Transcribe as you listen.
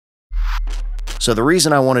So the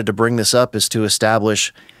reason I wanted to bring this up is to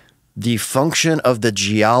establish the function of the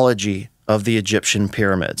geology of the Egyptian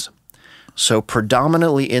pyramids. So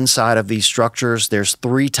predominantly inside of these structures, there's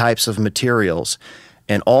 3 types of materials,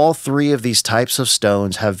 and all 3 of these types of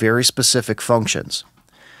stones have very specific functions.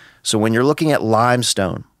 So when you're looking at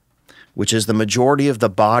limestone, which is the majority of the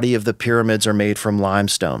body of the pyramids are made from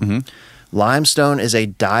limestone. Limestone is a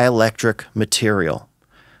dielectric material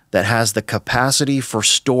that has the capacity for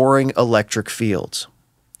storing electric fields.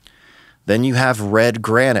 Then you have red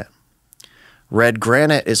granite. Red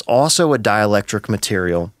granite is also a dielectric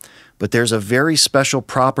material, but there's a very special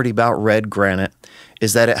property about red granite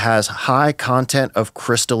is that it has high content of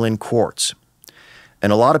crystalline quartz.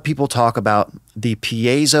 And a lot of people talk about the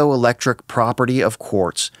piezoelectric property of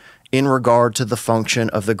quartz in regard to the function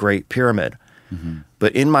of the Great Pyramid.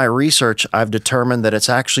 But in my research, I've determined that it's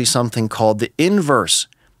actually something called the inverse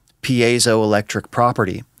piezoelectric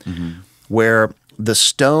property, where the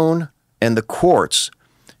stone and the quartz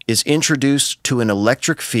is introduced to an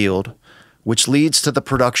electric field, which leads to the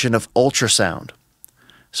production of ultrasound.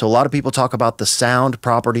 So a lot of people talk about the sound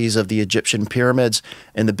properties of the Egyptian pyramids,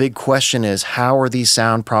 and the big question is, how are these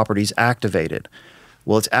sound properties activated?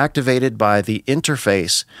 Well, it's activated by the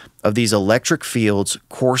interface of these electric fields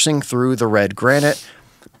coursing through the red granite,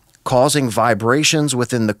 causing vibrations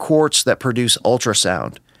within the quartz that produce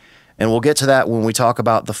ultrasound. And we'll get to that when we talk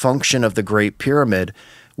about the function of the Great Pyramid,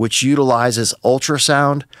 which utilizes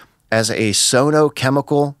ultrasound as a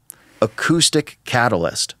sonochemical acoustic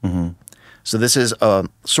catalyst. So this is a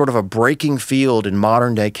sort of a breaking field in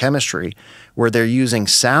modern day chemistry where they're using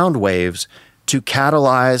sound waves to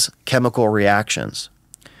catalyze chemical reactions.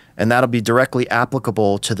 And that'll be directly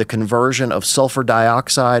applicable to the conversion of sulfur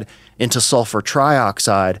dioxide into sulfur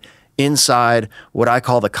trioxide inside what I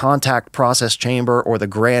call the contact process chamber or the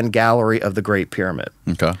grand gallery of the Great Pyramid.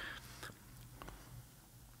 Okay.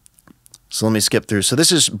 So let me skip through. So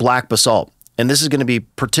this is black basalt, and this is going to be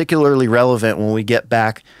particularly relevant when we get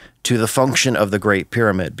back to the function of the Great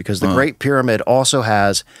Pyramid, because the Great Pyramid also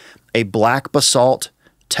has a black basalt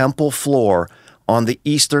temple floor on the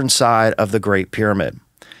eastern side of the Great Pyramid.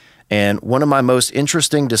 And one of my most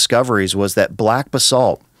interesting discoveries was that black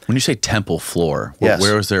basalt. When you say temple floor, yes.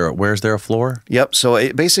 where's there a floor? Yep. So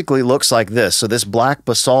it basically looks like this. So this black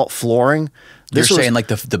basalt flooring. You're saying like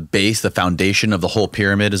the base, the foundation of the whole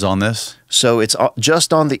pyramid is on this? So it's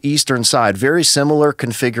just on the eastern side. Very similar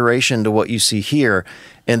configuration to what you see here.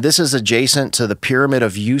 And this is adjacent to the pyramid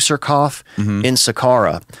of Userkaf in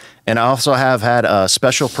Saqqara. And I also have had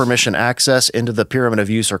special permission access into the pyramid of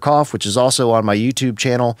Userkaf, which is also on my YouTube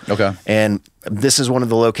channel. Okay. And this is one of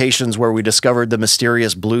the locations where we discovered the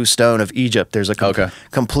mysterious blue stone of Egypt. There's a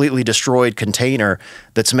completely destroyed container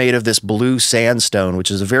that's made of this blue sandstone,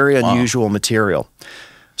 which is a very unusual material.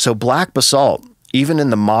 So black basalt, even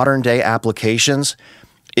in the modern day applications,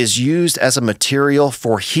 is used as a material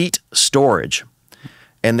for heat storage.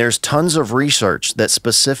 And there's tons of research that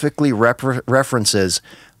specifically references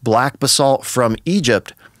black basalt from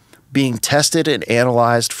Egypt being tested and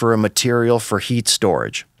analyzed for a material for heat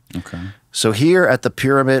storage. Okay. So here at the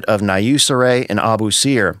pyramid of Niuserre in Abu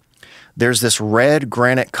Sir, there's this red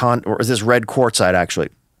granite or this red quartzite actually,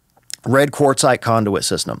 red quartzite conduit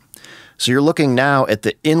system. So you're looking now at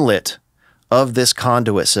the inlet of this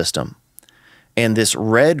conduit system, and this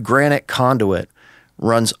red granite conduit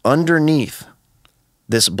runs underneath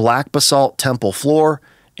this black basalt temple floor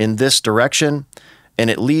in this direction, and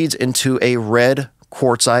it leads into a red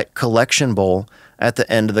quartzite collection bowl at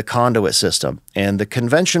the end of the conduit system. And the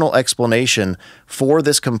conventional explanation for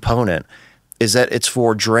this component is that it's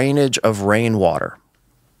for drainage of rainwater.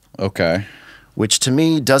 Okay. Which to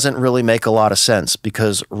me doesn't really make a lot of sense,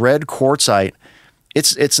 because red quartzite,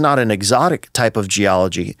 it's not an exotic type of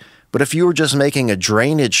geology, but if you were just making a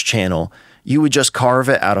drainage channel, you would just carve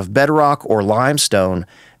it out of bedrock or limestone,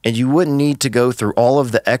 and you wouldn't need to go through all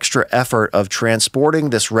of the extra effort of transporting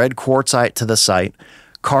this red quartzite to the site,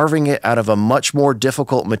 carving it out of a much more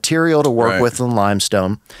difficult material to work with than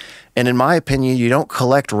limestone. And in my opinion, you don't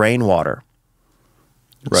collect rainwater.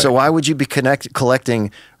 So why would you be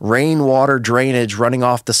collecting rainwater drainage running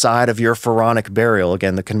off the side of your pharaonic burial?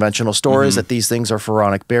 Again, the conventional story is that these things are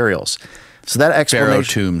pharaonic burials. So that explanation, pharaoh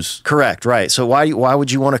tombs, correct, right? So why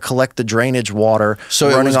would you want to collect the drainage water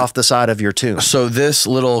running off the side of your tomb? So this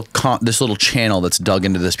little channel that's dug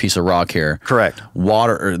into this piece of rock here, correct?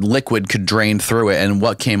 Water or liquid could drain through it, and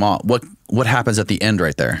what came off? What happens at the end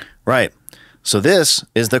right there? Right. So this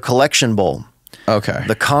is the collection bowl. Okay.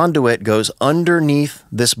 The conduit goes underneath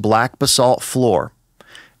this black basalt floor,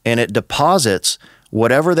 and it deposits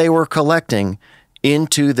whatever they were collecting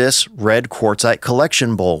into this red quartzite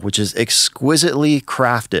collection bowl, which is exquisitely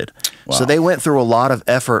crafted. Wow. So they went through a lot of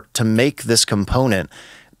effort to make this component.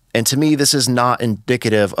 And to me, this is not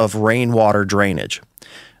indicative of rainwater drainage.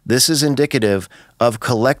 This is indicative of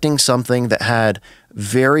collecting something that had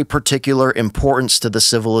very particular importance to the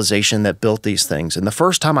civilization that built these things. And the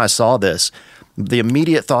first time I saw this, the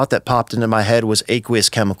immediate thought that popped into my head was aqueous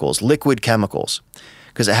chemicals, liquid chemicals,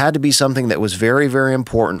 because it had to be something that was very, very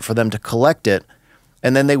important for them to collect it,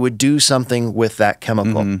 and then they would do something with that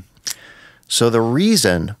chemical. So the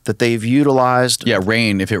reason that they've utilized... Yeah,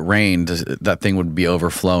 rain, if it rained, that thing would be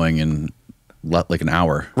overflowing in like an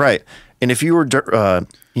hour. Right. And if you were,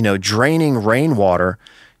 draining rainwater,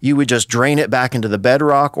 you would just drain it back into the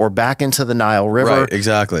bedrock or back into the Nile River. Right,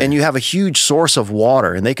 exactly. And you have a huge source of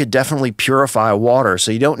water, and they could definitely purify water.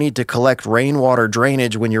 So you don't need to collect rainwater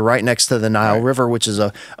drainage when you're right next to the Nile River, which is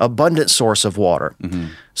a abundant source of water.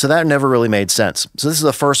 So that never really made sense. So this is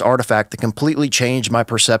the first artifact that completely changed my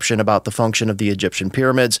perception about the function of the Egyptian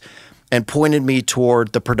pyramids and pointed me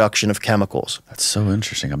toward the production of chemicals. That's so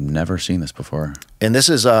interesting. I've never seen this before. And this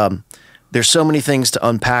is... there's so many things to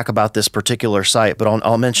unpack about this particular site, but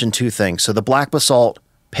I'll mention two things. So the black basalt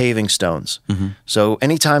paving stones. So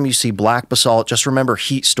anytime you see black basalt, just remember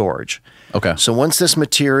heat storage. Okay. So once this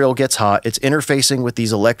material gets hot, it's interfacing with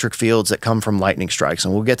these electric fields that come from lightning strikes.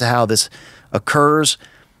 And we'll get to how this occurs,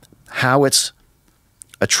 how it's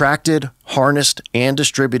attracted, harnessed, and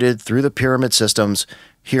distributed through the pyramid systems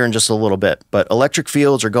here in just a little bit. But electric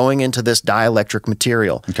fields are going into this dielectric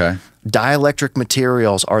material. Okay. Dielectric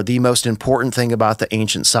materials are the most important thing about the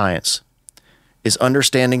ancient science, is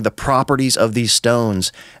understanding the properties of these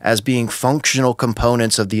stones as being functional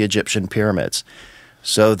components of the Egyptian pyramids.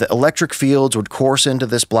 So the electric fields would course into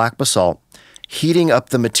this black basalt, heating up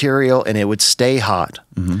the material, and it would stay hot.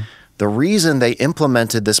 The reason they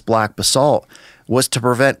implemented this black basalt was to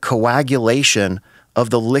prevent coagulation of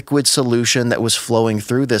the liquid solution that was flowing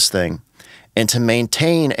through this thing, and to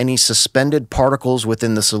maintain any suspended particles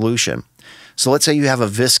within the solution. So let's say you have a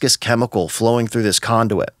viscous chemical flowing through this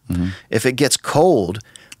conduit. If it gets cold,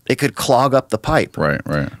 it could clog up the pipe. Right.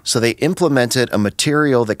 So they implemented a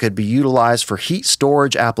material that could be utilized for heat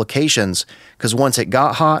storage applications, because once it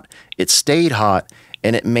got hot, it stayed hot,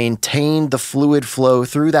 and it maintained the fluid flow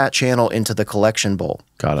through that channel into the collection bowl.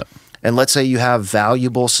 Got it. And let's say you have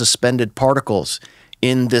valuable suspended particles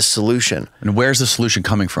in this solution. And where's the solution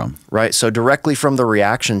coming from? Right, so directly from the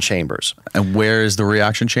reaction chambers. And where is the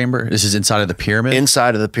reaction chamber? This is inside of the pyramid?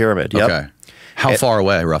 Inside of the pyramid, yep. Okay. How far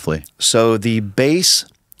away, roughly? So the base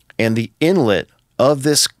and the inlet of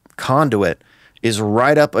this conduit is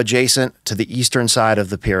right up adjacent to the eastern side of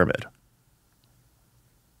the pyramid.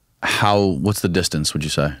 What's the distance, would you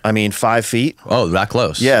say? I mean, 5 feet. Oh, that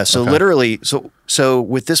close. Yeah, so literally, so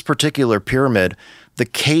with this particular pyramid, the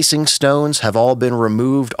casing stones have all been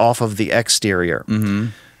removed off of the exterior.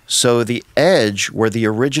 So the edge where the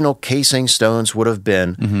original casing stones would have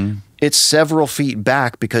been, it's several feet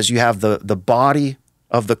back because you have the body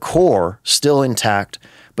of the core still intact,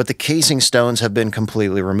 but the casing stones have been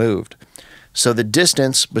completely removed. So the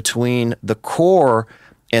distance between the core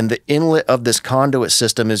and the inlet of this conduit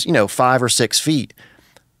system is, 5 or 6 feet.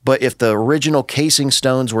 But if the original casing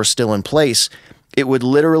stones were still in place, it would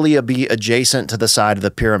literally be adjacent to the side of the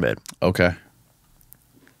pyramid. Okay.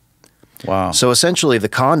 Wow. So essentially, the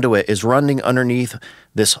conduit is running underneath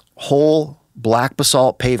this whole black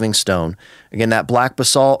basalt paving stone. Again, that black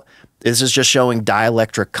basalt, this is just showing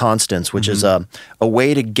dielectric constants, which is a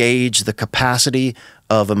way to gauge the capacity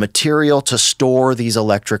of a material to store these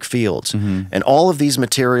electric fields. And all of these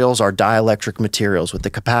materials are dielectric materials with the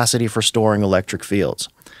capacity for storing electric fields.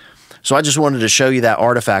 So I just wanted to show you that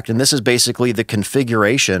artifact, and this is basically the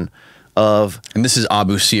configuration of... And this is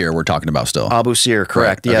Abu Sir we're talking about still? Abu Sir,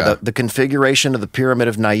 correct. Right. Yeah, Okay. the configuration of the Pyramid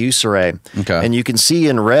of Niuserre. Okay. And you can see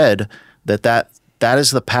in red that is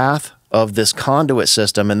the path of this conduit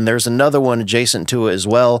system, and there's another one adjacent to it as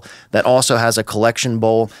well that also has a collection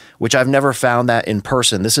bowl, which I've never found that in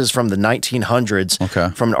person. This is from the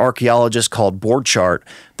 1900s from an archaeologist called Borchardt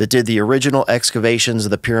that did the original excavations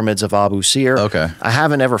of the pyramids of Abu Sir. Okay. I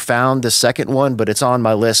haven't ever found the second one, but it's on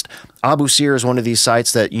my list. Abu Sir is one of these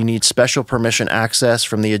sites that you need special permission access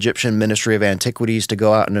from the Egyptian Ministry of Antiquities to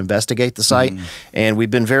go out and investigate the site, and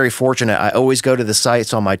we've been very fortunate. I always go to the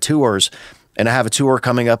sites on my tours, and I have a tour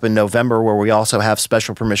coming up in November where we also have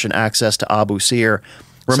special permission access to Abu Sir.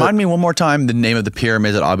 Remind me one more time the name of the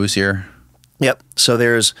pyramid at Abu Sir. Yep. So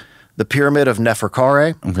there's the Pyramid of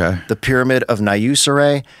Neferkare, the Pyramid of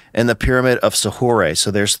Niuserre, and the Pyramid of Sahure.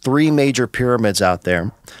 So there's 3 major pyramids out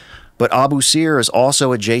there. But Abu Sir is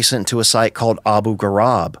also adjacent to a site called Abu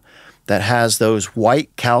Ghurab that has those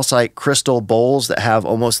white calcite crystal bowls that have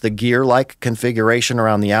almost the gear-like configuration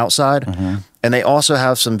around the outside. And they also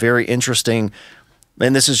have some very interesting,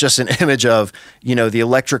 and this is just an image of, you know, the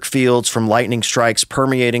electric fields from lightning strikes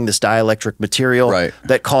permeating this dielectric material Right.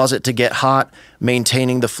 that cause it to get hot,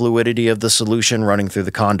 maintaining the fluidity of the solution running through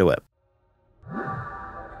the conduit.